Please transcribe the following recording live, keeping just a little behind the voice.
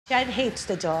Chet hates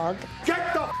the dog.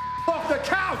 Get the off the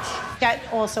couch! Chet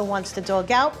also wants the dog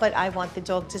out, but I want the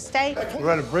dog to stay. We're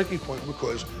at a breaking point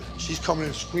because she's coming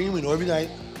in screaming every night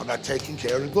about taking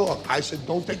care of the dog. I said,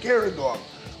 don't take care of the dog.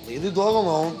 Leave the dog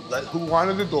alone, let who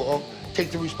wanted the dog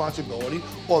take the responsibility,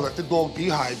 or let the dog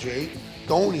dehydrate,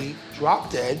 don't eat,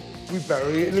 drop dead, we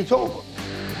bury it, and it's over.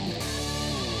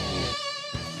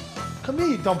 Come here,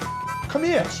 you dumb Come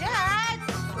here. Chet!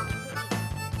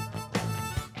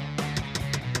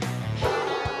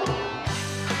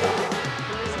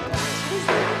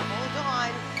 Hold on.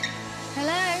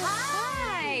 Hello.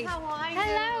 Hi. How are you?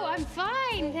 Hello, I'm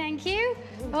fine, thank you.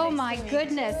 Oh my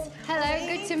goodness. Hello,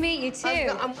 good to meet you too.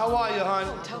 How are you, hon?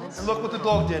 And look what the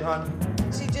dog did, hon.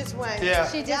 She just went. Yeah.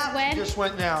 She just went? Just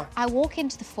went now. I walk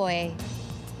into the foyer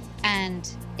and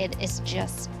it is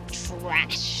just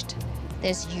trashed.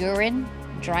 There's urine,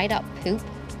 dried up poop,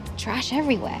 trash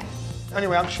everywhere.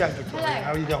 Anyway, I'm Chet, Victoria. Hello.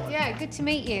 How are you doing? Yeah, good to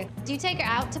meet you. Do you take her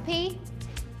out to pee?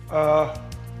 Not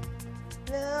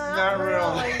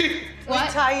really. What?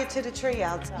 We tie you to the tree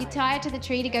outside. You tie her to the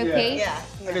tree to go pee? Yeah.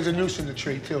 And there's a noose in the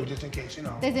tree, too, just in case, you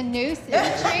know. There's a noose in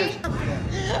the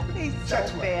tree? He's so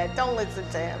That's what- bad. Don't listen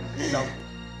to him. No.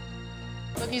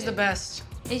 Lookie's the best.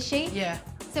 Is she? Yeah.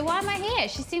 So why am I here?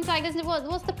 She seems like there's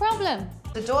what's the problem?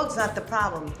 The dog's not the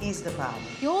problem. He's the problem.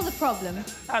 You're the problem.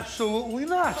 Absolutely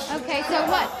not. Okay, so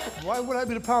what? Why would I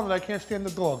be the problem that I can't stand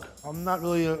the dog? I'm not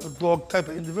really a dog type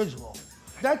of individual.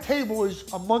 That table is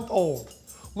a month old.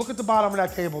 Look at the bottom of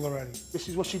that table already. This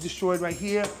is what she destroyed right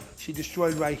here. She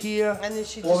destroyed right here. And then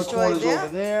she all the destroyed corners there?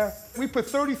 over there. We put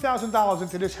 $30,000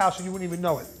 into this house and you wouldn't even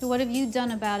know it. So what have you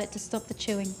done about it to stop the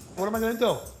chewing? What am I gonna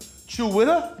do? Chew with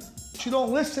her? She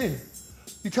don't listen.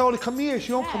 You tell her to come here, she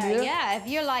don't come here. Yeah, if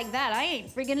you're like that, I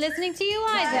ain't freaking listening to you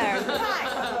either.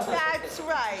 Right. That's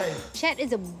right. Chet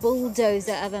is a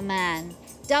bulldozer of a man.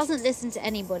 Doesn't listen to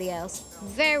anybody else.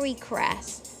 Very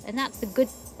crass. And that's the good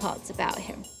parts about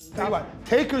him. Tell you what,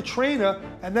 take her, train her,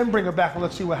 and then bring her back and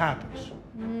let's see what happens.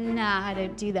 Nah, I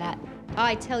don't do that.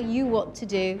 I tell you what to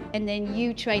do, and then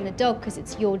you train the dog because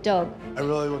it's your dog. I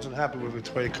really wasn't happy with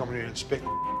Victoria coming here and spitting,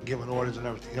 giving orders and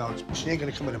everything else. She ain't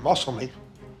gonna come in and muscle me.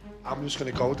 I'm just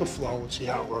gonna go with the flow and see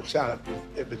how it works out.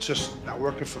 If it's just not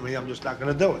working for me, I'm just not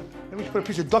gonna do it. Maybe we should put a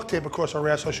piece of duct tape across her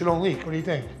ass so she don't leak. What do you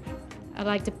think? I'd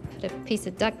like to put a piece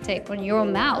of duct tape on your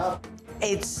mouth.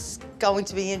 It's going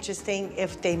to be interesting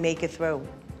if they make it through.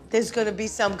 There's going to be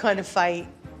some kind of fight,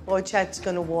 or Chet's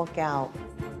going to walk out.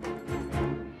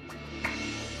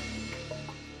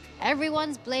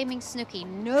 Everyone's blaming Snooki.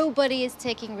 Nobody is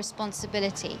taking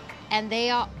responsibility. And they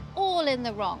are all in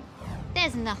the wrong.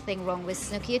 There's nothing wrong with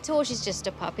Snooki at all. She's just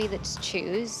a puppy that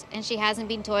chews, and she hasn't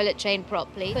been toilet trained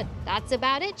properly. But that's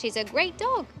about it. She's a great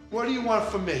dog. What do you want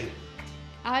from me?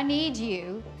 I need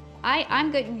you.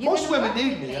 I'm good. Most women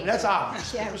need me. I mean, that's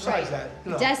obvious. Yeah, Besides that,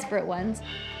 you know. Desperate ones.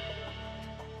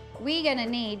 We're gonna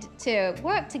need to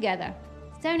work together.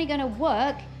 It's only gonna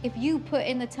work if you put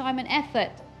in the time and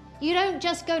effort. You don't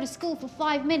just go to school for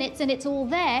 5 minutes and it's all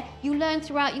there. You learn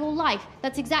throughout your life.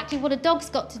 That's exactly what a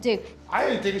dog's got to do. I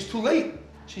didn't think it's too late.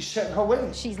 She's set in her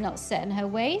ways. She's not set in her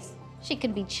ways. She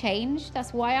can be changed.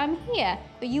 That's why I'm here.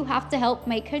 But you have to help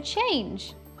make her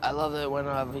change. I love it when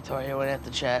Victoria went at the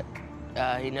Chet.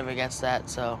 He never gets that,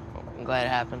 so I'm glad it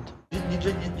happened.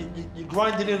 You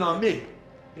grinded in on me.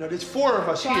 You know, there's 4 of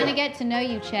us Trying here. to get to know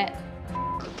you, Chet.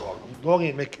 The dog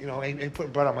ain't making, you know, ain't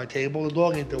putting bread on my table. The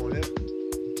dog ain't doing it.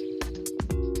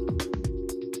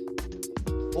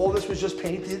 All this was just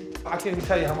painted. I can't even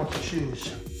tell you how much it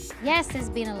chews. Yes, there's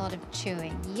been a lot of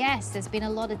chewing. Yes, there's been a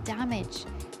lot of damage.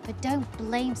 But don't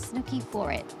blame Snooki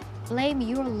for it. Blame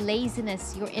your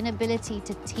laziness, your inability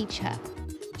to teach her.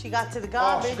 She got to the Oh,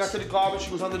 garbage. she got to the garbage.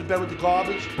 She was under the bed with the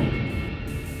garbage.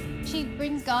 She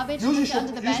brings garbage Usually,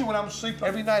 under the bed. usually when I'm asleep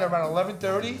every night around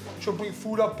 11:30, she'll bring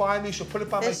food up by me. She'll put it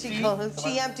by my There she feet. goes.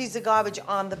 She empties the garbage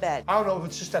on the bed. I don't know if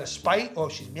it's just out of spite or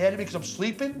if she's mad at me because I'm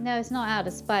sleeping. No, it's not out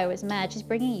of spite or it's mad. She's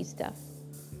bringing you stuff.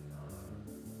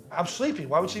 I'm sleeping.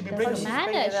 Why would she be bringing Doesn't me?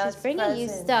 matter. bringing us She's bringing you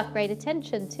presents. stuff. Great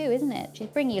attention too, isn't it? She's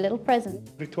bringing you a little present.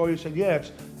 Victoria said, yeah,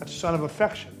 that's a sign of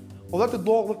affection. Well, let the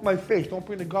dog lick my face. Don't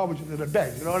bring the garbage into the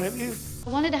bed. You know what I mean? I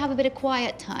wanted to have a bit of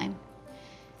quiet time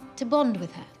to bond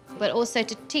with her, but also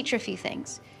to teach her a few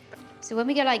things. So when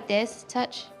we go like this,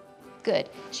 touch, good.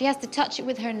 She has to touch it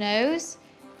with her nose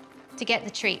to get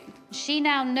the treat. She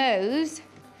now knows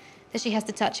that she has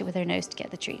to touch it with her nose to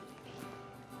get the treat.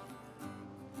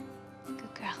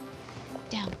 Good girl.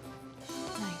 Down.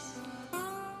 Nice.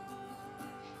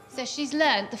 So she's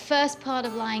learned the first part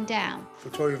of lying down.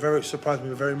 Victoria very surprised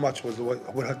me very much with the way,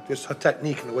 with her, just her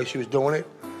technique and the way she was doing it.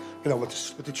 you know,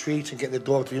 with the treats and getting the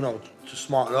dog to, you know, to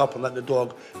smarten up and letting the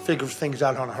dog figure things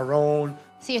out on her own.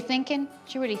 So you're thinking?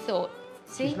 She really thought.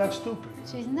 See? She's not stupid.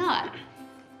 She's not.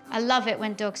 I love it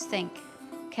when dogs think.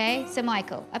 Okay? So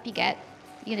Michael, up you get.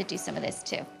 You're gonna do some of this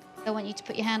too. I want you to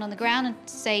put your hand on the ground and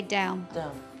say down.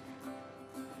 Down.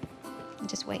 And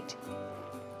just wait.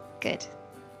 Good.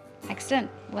 Excellent.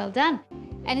 Well done.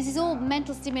 And this is all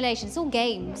mental stimulation. It's all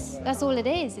games. That's all it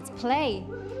is. It's play.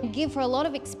 You give her a lot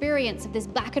of experience of this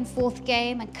back and forth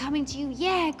game and coming to you,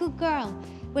 yeah, good girl.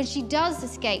 When she does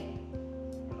escape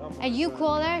and you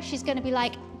call her, she's going to be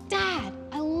like, Dad,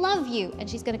 I love you. And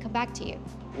she's going to come back to you.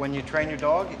 When you train your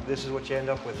dog, this is what you end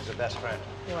up with, is a best friend.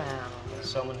 Wow.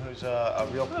 Someone who's a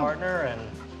real partner and...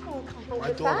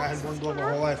 My dog, I had one dog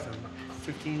my whole life, and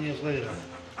 15 years later,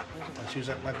 and she was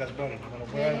like my best buddy. No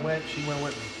matter where I went, she went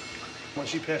with me. When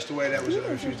she passed away, that was it. I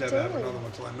refused to ever have another one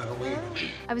until I met her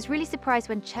leaving. I was really surprised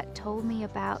when Chet told me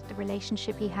about the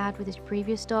relationship he had with his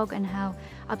previous dog and how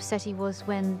upset he was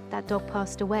when that dog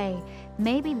passed away.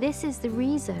 Maybe this is the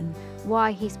reason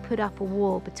why he's put up a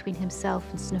wall between himself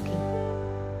and Snooki.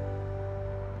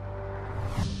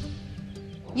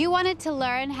 You wanted to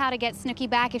learn how to get Snooki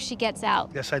back if she gets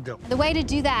out. Yes, I do. The way to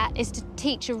do that is to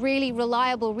teach a really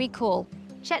reliable recall.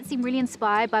 Chet seemed really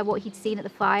inspired by what he'd seen at the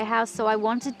firehouse, so I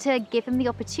wanted to give him the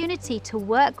opportunity to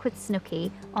work with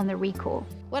Snooki on the recall.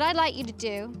 What I'd like you to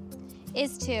do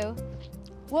is to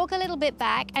walk a little bit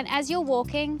back, and as you're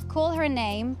walking, call her a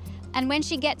name, and when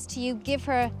she gets to you, give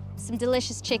her some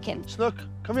delicious chicken. Snook,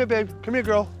 come here, babe. Come here,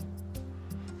 girl.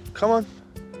 Come on.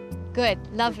 Good,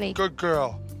 lovely. Good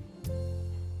girl.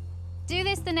 Do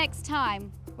this the next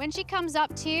time. When she comes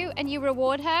up to you and you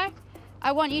reward her,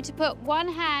 I want you to put one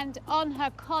hand on her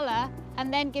collar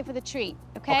and then give her the treat,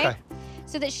 okay? Okay.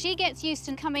 So that she gets used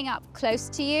to coming up close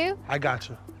to you. I got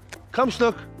you. Come,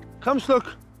 Snook. Come,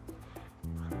 Snook.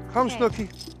 Come, Okay. Snooky.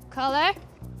 Collar.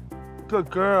 Good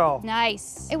girl.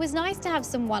 Nice. It was nice to have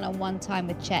some one-on-one time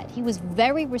with Chet. He was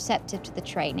very receptive to the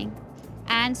training,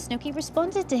 and Snooki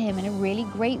responded to him in a really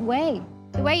great way.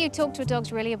 The way you talk to a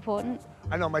dog's really important.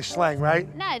 I know my slang, right?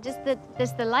 No, just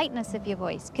the lightness of your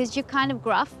voice, because you're kind of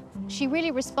gruff. She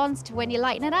really responds to when you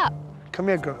lighten it up. Come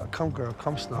here, girl. Come, girl.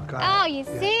 Come, Snook. Oh, you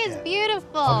see, it's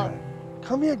beautiful. Okay.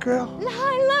 Come here, girl. No,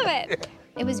 I love it.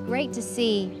 It was great to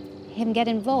see him get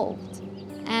involved,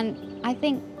 and I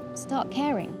think start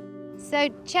caring. So,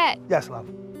 Chet. Yes, love.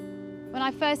 When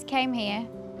I first came here,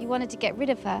 you wanted to get rid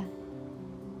of her.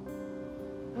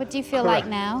 What do you feel Correct. like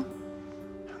now?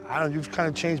 I don't know, you've kind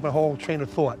of changed my whole train of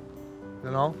thought,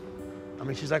 you know? I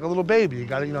mean, she's like a little baby. You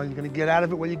gotta, you know, you're gonna get out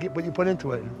of it what you put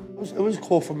into it. It was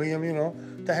cool for me, I mean, you know,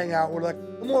 to hang out with her.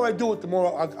 Like, the more I do it, the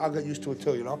more I'll get used to it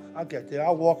too, you know? I'll get there,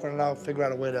 I'll walk her and I'll figure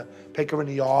out a way to take her in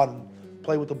the yard and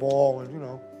play with the ball and, you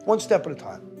know, one step at a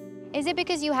time. Is it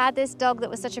because you had this dog that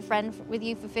was such a friend with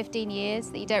you for 15 years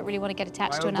that you don't really want to get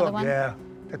attached to another one? Yeah,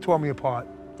 that tore me apart.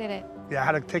 Did it? Yeah, I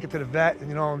had to take it to the vet, and,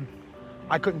 you know,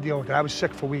 I couldn't deal with it. I was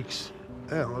sick for weeks.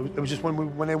 You know, it was just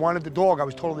when they wanted the dog, I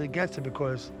was totally against it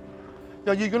because, you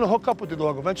know, you're gonna hook up with the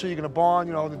dog. Eventually, you're gonna bond.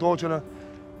 You know, the dog's gonna,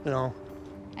 you know.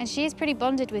 And she is pretty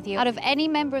bonded with you. Out of any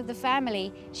member of the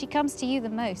family, she comes to you the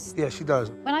most. Yeah, she does.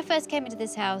 When I first came into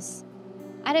this house,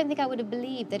 I don't think I would have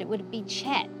believed that it would be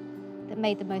Chet that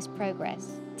made the most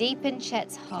progress. Deep in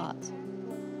Chet's heart,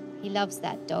 he loves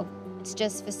that dog. It's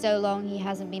just for so long he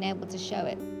hasn't been able to show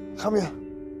it. Come here.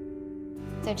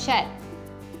 So Chet,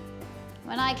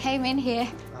 when I came in here,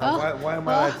 Why am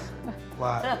I like,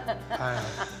 what?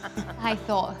 I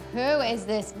thought, who is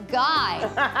this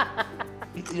guy?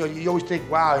 You know, you always think,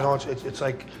 wow, you know, it's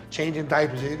like changing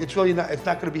diapers. It's really not. It's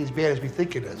not going to be as bad as we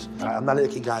think it is. I'm not an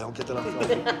icky guy. Don't get that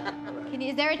up.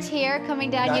 Is there a tear coming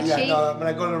down your cheek? No, when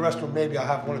I go to the restroom, maybe I'll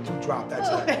have 1 or 2 drop. That's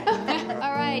it.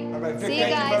 All right. All right, Vic, See you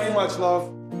guys. thank you very much,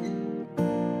 love.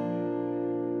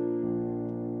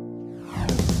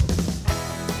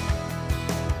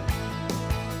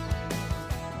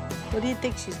 What do you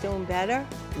think? She's doing better?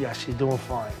 Yeah, she's doing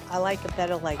fine. I like it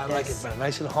better like I this. like it better.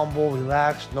 Nice and humble,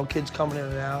 relaxed, no kids coming in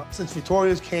and out. Since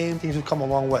Victoria's came, things have come a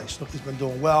long way. Snooki's been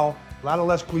doing well. A lot of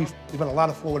less grief. There's been a lot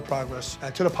of forward progress.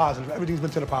 And to the positive. Everything's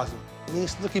been to the positive. Me and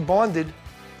Snooki bonded.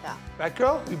 Yeah. Right,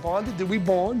 girl? We bonded? Did we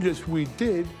bond? Yes, we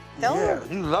did. Yeah,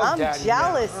 you love I'm Daddy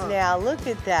jealous now. Look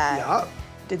at that. Yeah.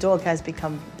 The dog has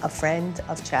become a friend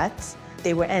of Chet's.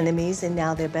 They were enemies, and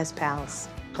now they're best pals.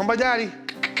 Come by Daddy.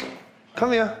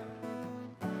 Come here.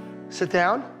 Sit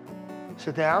down.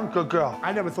 Sit down. Good girl.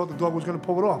 I never thought the dog was going to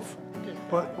pull it off.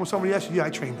 But when somebody asked you, yeah, I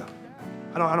trained her.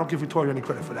 I don't give Victoria any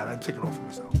credit for that. I take it all for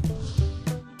myself.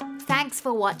 Thanks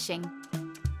for watching.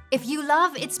 If you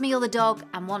love It's Me or the Dog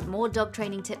and want more dog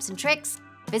training tips and tricks,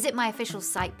 visit my official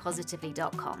site,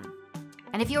 positively.com.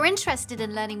 And if you're interested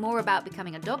in learning more about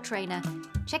becoming a dog trainer,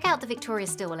 check out the Victoria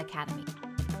Stilwell Academy.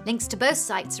 Links to both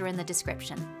sites are in the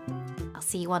description. I'll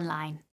see you online.